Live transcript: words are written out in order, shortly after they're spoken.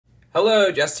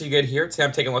Hello, Jesse Good here. Today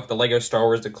I'm taking a look at the LEGO Star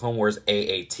Wars The Clone Wars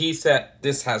AAT set.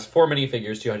 This has 4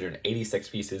 minifigures, 286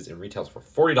 pieces, and retails for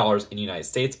 $40 in the United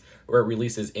States, where it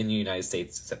releases in the United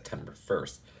States September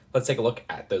 1st. Let's take a look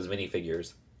at those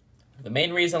minifigures. The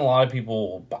main reason a lot of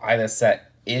people buy this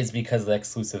set is because of the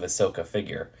exclusive Ahsoka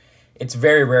figure. It's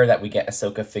very rare that we get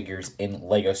Ahsoka figures in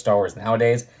LEGO Star Wars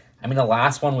nowadays. I mean, the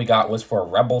last one we got was for a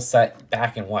Rebel set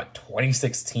back in,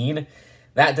 2016?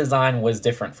 That design was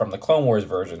different from the Clone Wars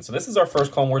version. So this is our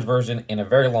first Clone Wars version in a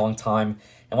very long time.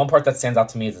 And one part that stands out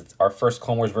to me is it's our first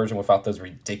Clone Wars version without those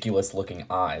ridiculous looking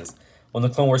eyes. When the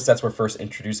Clone Wars sets were first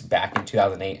introduced back in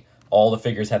 2008, all the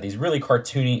figures had these really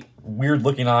cartoony, weird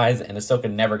looking eyes, and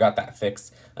Ahsoka never got that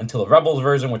fixed until the Rebels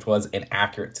version, which was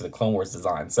inaccurate to the Clone Wars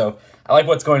design. So I like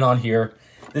what's going on here.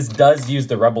 This does use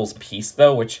the Rebels piece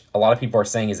though, which a lot of people are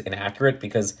saying is inaccurate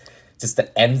because just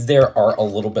the ends there are a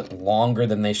little bit longer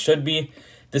than they should be.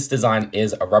 This design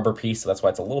is a rubber piece, so that's why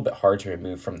it's a little bit hard to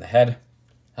remove from the head.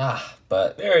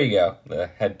 But there you go. The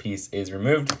head piece is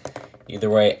removed. Either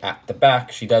way, at the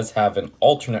back, she does have an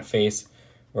alternate face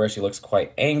where she looks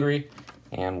quite angry,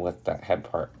 and with that head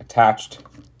part attached,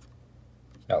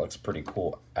 that looks pretty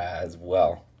cool as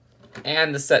well.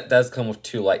 And the set does come with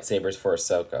 2 lightsabers for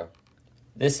Ahsoka.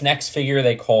 This next figure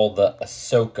they call the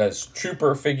Ahsoka's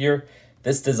Trooper figure.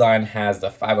 This design has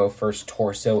the 501st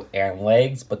torso and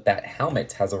legs, but that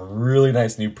helmet has a really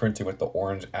nice new printing with the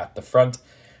orange at the front.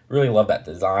 Really love that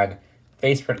design.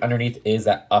 Face print underneath is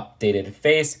that updated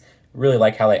face. Really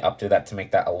like how they updated that to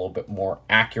make that a little bit more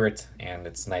accurate, and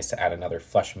it's nice to add another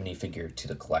flush minifigure to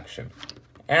the collection.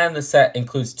 And the set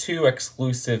includes 2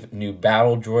 exclusive new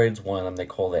battle droids. One of them they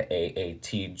call the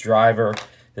AAT driver.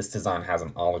 This design has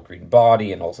an olive green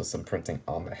body and also some printing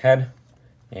on the head.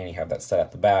 And you have that set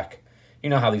at the back. You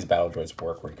know how these battle droids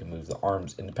work, where you can move the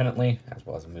arms independently, as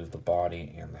well as move the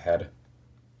body and the head.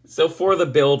 So for the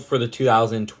build for the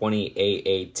 2020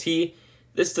 AAT,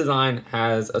 this design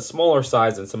has a smaller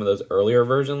size than some of those earlier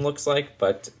versions looks like,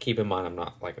 but keep in mind I'm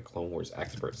not like a Clone Wars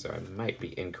expert, so I might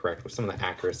be incorrect with some of the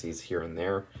accuracies here and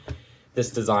there.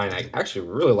 This design, I actually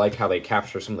really like how they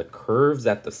capture some of the curves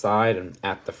at the side and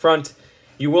at the front.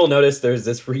 You will notice there's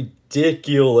this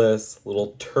ridiculous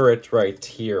little turret right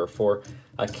here for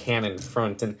a cannon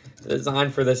front, and the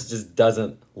design for this just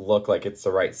doesn't look like it's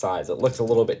the right size. It looks a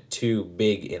little bit too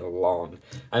big and long.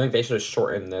 I think they should have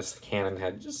shortened this cannon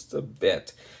head just a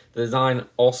bit. The design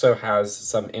also has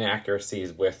some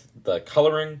inaccuracies with the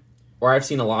coloring, where I've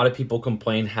seen a lot of people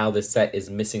complain how this set is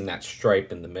missing that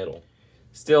stripe in the middle.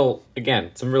 Still,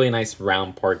 again, some really nice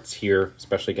round parts here,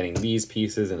 especially getting these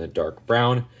pieces in a dark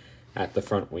brown. At the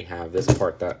front, we have this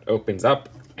part that opens up,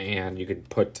 and you could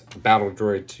put a battle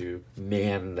droid to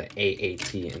man the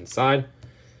AAT inside.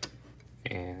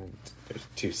 And there's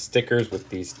 2 stickers with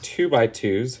these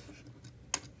 2x2s.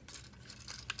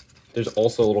 There's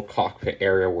also a little cockpit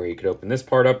area where you could open this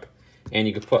part up, and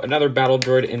you could put another battle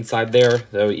droid inside there,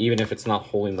 though even if it's not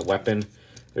holding the weapon,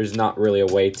 there's not really a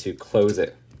way to close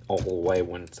it all the way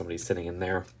when somebody's sitting in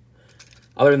there.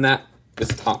 Other than that, this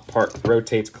top part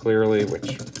rotates clearly,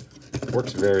 which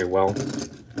works very well.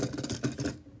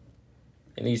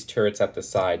 And these turrets at the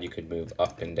side, you could move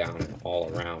up and down and all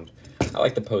around. I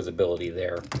like the posability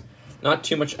there. Not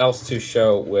too much else to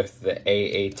show with the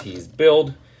AAT's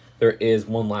build. There is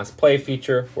one last play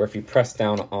feature where if you press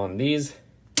down on these,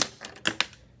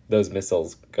 those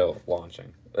missiles go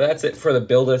launching. That's it for the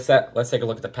build of the set. Let's take a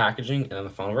look at the packaging and then the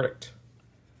final verdict.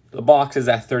 The box is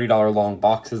that $30 long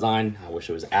box design. I wish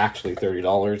it was actually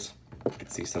 $30. You can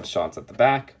see some shots at the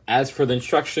back. As for the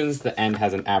instructions, the end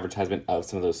has an advertisement of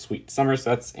some of those sweet summer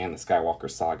sets and the Skywalker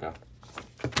Saga.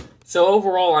 So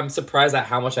overall, I'm surprised at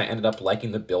how much I ended up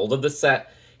liking the build of the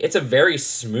set. It's a very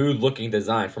smooth looking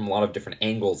design from a lot of different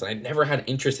angles, and I never had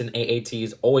interest in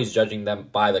AATs, always judging them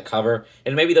by the cover.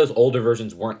 And maybe those older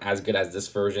versions weren't as good as this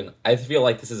version. I feel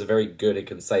like this is a very good and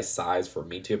concise size for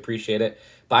me to appreciate it,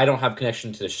 but I don't have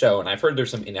connection to the show, and I've heard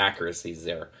there's some inaccuracies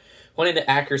there. One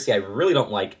inaccuracy I really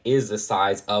don't like is the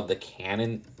size of the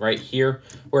cannon right here,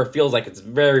 where it feels like it's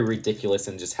very ridiculous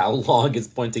in just how long it's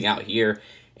pointing out here,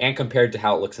 and compared to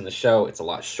how it looks in the show, it's a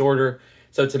lot shorter.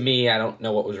 So to me, I don't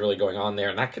know what was really going on there,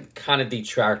 and that could kind of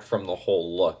detract from the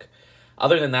whole look.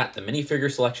 Other than that, the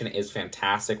minifigure selection is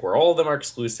fantastic, where all of them are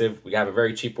exclusive. We have a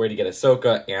very cheap way to get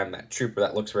Ahsoka and that trooper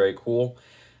that looks very cool.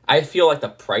 I feel like the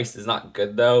price is not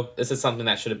good, though. This is something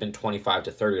that should have been $25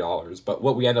 to $30, but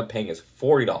what we end up paying is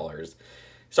 $40.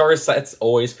 Star Wars sets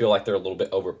always feel like they're a little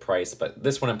bit overpriced, but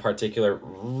this one in particular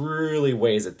really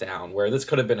weighs it down, where this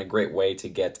could have been a great way to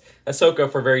get Ahsoka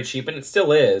for very cheap, and it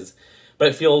still is, but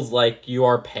it feels like you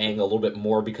are paying a little bit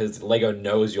more because LEGO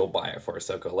knows you'll buy it for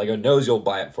Ahsoka. LEGO knows you'll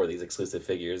buy it for these exclusive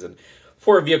figures and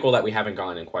for a vehicle that we haven't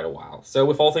gotten in quite a while. So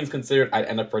with all things considered, I'd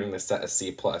end up rating this set a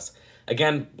C+.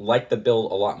 Again, like the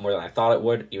build a lot more than I thought it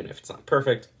would, even if it's not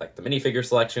perfect, like the minifigure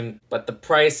selection, but the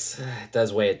price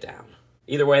does weigh it down.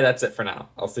 Either way, that's it for now.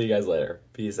 I'll see you guys later.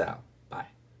 Peace out.